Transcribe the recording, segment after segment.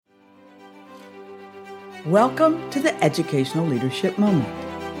Welcome to the Educational Leadership Moment,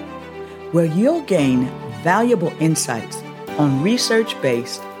 where you'll gain valuable insights on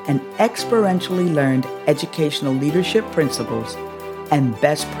research-based and experientially learned educational leadership principles and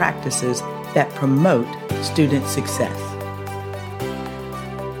best practices that promote student success.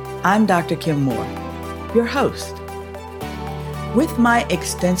 I'm Dr. Kim Moore, your host. With my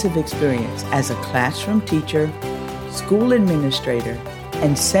extensive experience as a classroom teacher, school administrator,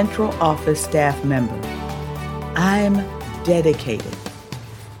 and central office staff member, I'm dedicated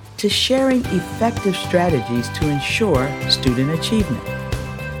to sharing effective strategies to ensure student achievement.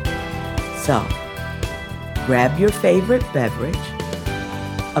 So, grab your favorite beverage,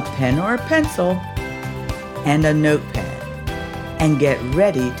 a pen or a pencil, and a notepad, and get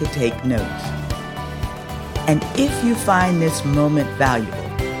ready to take notes. And if you find this moment valuable,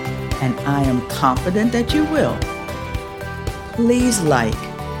 and I am confident that you will, please like,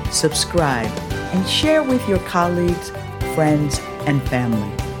 subscribe, and share with your colleagues, friends, and family.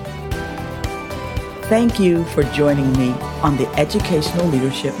 Thank you for joining me on the Educational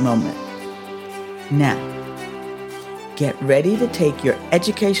Leadership Moment. Now, get ready to take your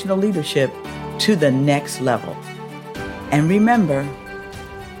educational leadership to the next level. And remember,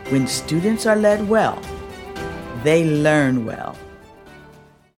 when students are led well, they learn well.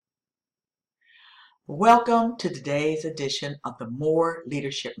 Welcome to today's edition of the Moore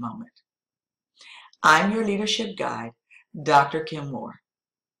Leadership Moment. I'm your leadership guide, Dr. Kim Moore.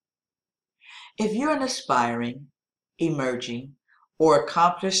 If you're an aspiring, emerging, or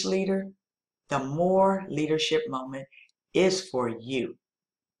accomplished leader, the Moore Leadership Moment is for you.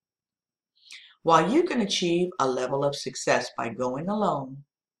 While you can achieve a level of success by going alone,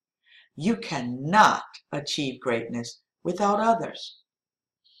 you cannot achieve greatness without others.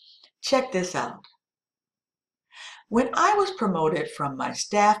 Check this out. When I was promoted from my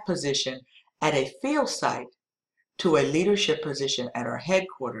staff position at a field site to a leadership position at our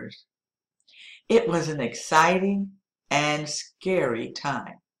headquarters, it was an exciting and scary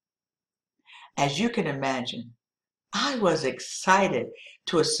time. As you can imagine, I was excited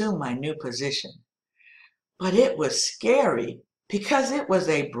to assume my new position, but it was scary because it was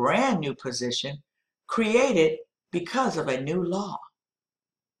a brand new position created because of a new law.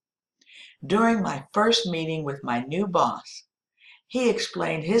 During my first meeting with my new boss, he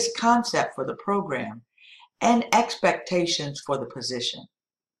explained his concept for the program and expectations for the position.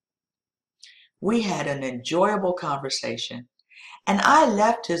 We had an enjoyable conversation, and I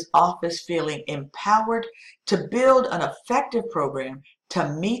left his office feeling empowered to build an effective program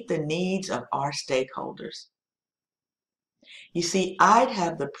to meet the needs of our stakeholders. You see, I'd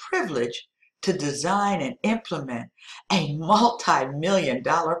have the privilege to design and implement a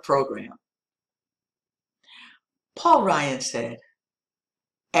multi-million-dollar program. Paul Ryan said,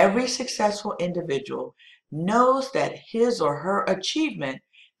 "Every successful individual knows that his or her achievement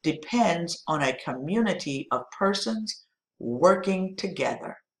depends on a community of persons working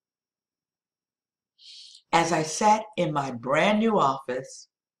together." As I sat in my brand new office,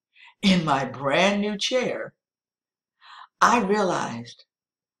 in my brand new chair, I realized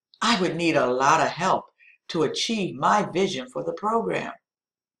I would need a lot of help to achieve my vision for the program.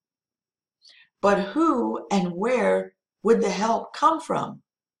 But who and where would the help come from?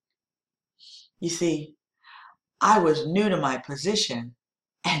 You see, I was new to my position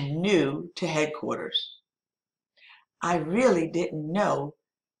and new to headquarters. I really didn't know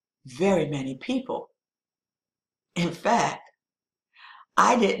very many people. In fact,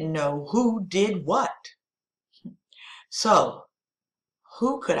 I didn't know who did what. So,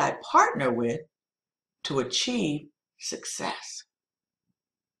 who could I partner with to achieve success?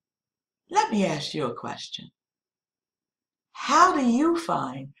 Let me ask you a question. How do you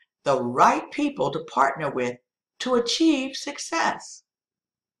find the right people to partner with to achieve success?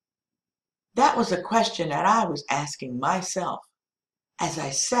 That was a question that I was asking myself as I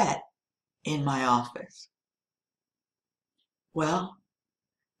sat in my office. Well,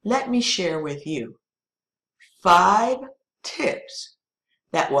 let me share with you 5 tips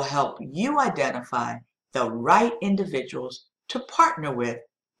that will help you identify the right individuals to partner with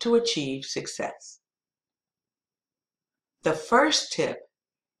to achieve success. The first tip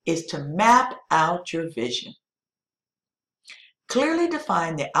is to map out your vision. Clearly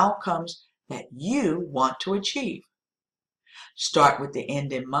define the outcomes that you want to achieve. Start with the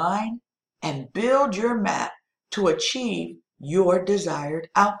end in mind and build your map to achieve your desired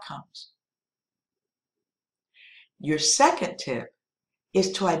outcomes. Your second tip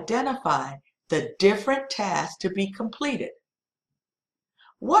is to identify the different tasks to be completed.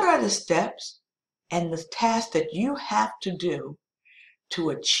 What are the steps and the tasks that you have to do to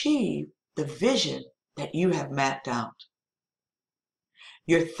achieve the vision that you have mapped out.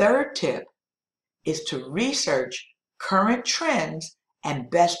 Your third tip is to research current trends and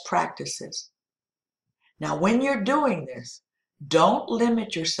best practices. Now, when you're doing this, don't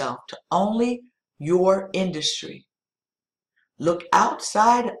limit yourself to only your industry. Look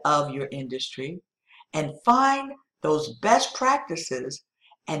outside of your industry and find those best practices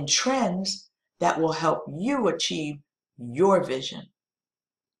and trends that will help you achieve your vision.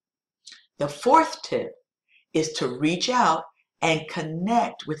 The fourth tip is to reach out and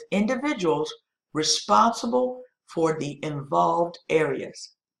connect with individuals responsible for the involved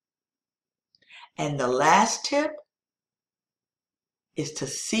areas. And the last tip is to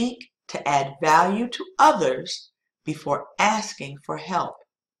seek to add value to others before asking for help.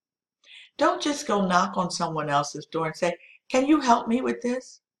 Don't just go knock on someone else's door and say, "Can you help me with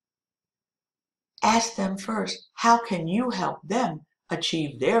this?" Ask them first, how can you help them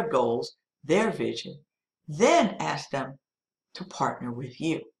achieve their goals, their vision? Then ask them to partner with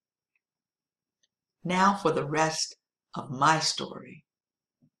you. Now for the rest of my story.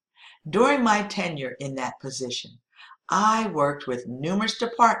 During my tenure in that position, I worked with numerous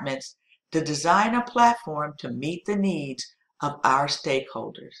departments to design a platform to meet the needs of our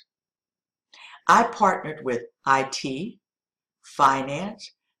stakeholders. I partnered with IT,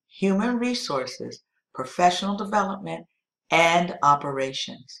 finance, human resources, professional development, and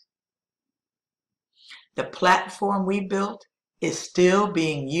operations. The platform we built is still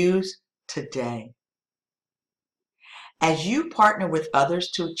being used today. As you partner with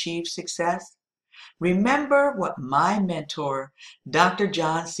others to achieve success, remember what my mentor, Dr.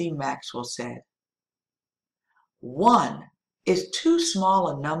 John C. Maxwell, said. One is too small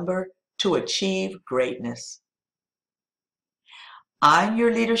a number to achieve greatness. I'm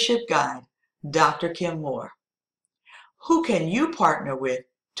your leadership guide, Dr. Kim Moore. Who can you partner with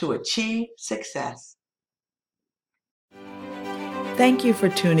to achieve success? Thank you for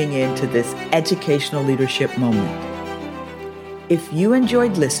tuning in to this educational leadership moment. If you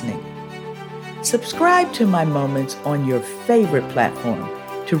enjoyed listening, subscribe to my moments on your favorite platform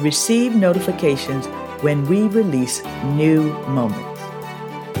to receive notifications when we release new moments.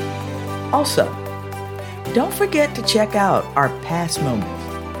 Also, don't forget to check out our past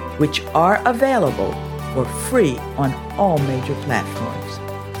moments, which are available for free on all major platforms.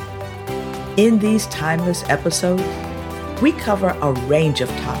 In these timeless episodes, we cover a range of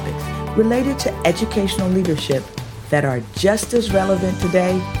topics related to educational leadership that are just as relevant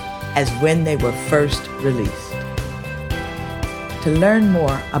today as when they were first released. To learn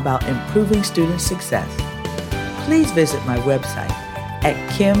more about improving student success, please visit my website at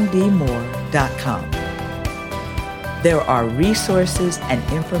kimdmoore.com. There are resources and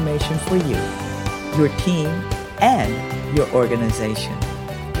information for you, your team, and your organization.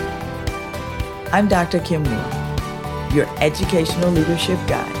 I'm Dr. Kim Moore, your educational leadership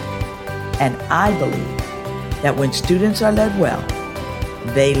guide, and I believe that when students are led well,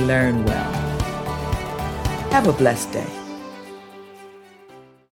 they learn well. Have a blessed day.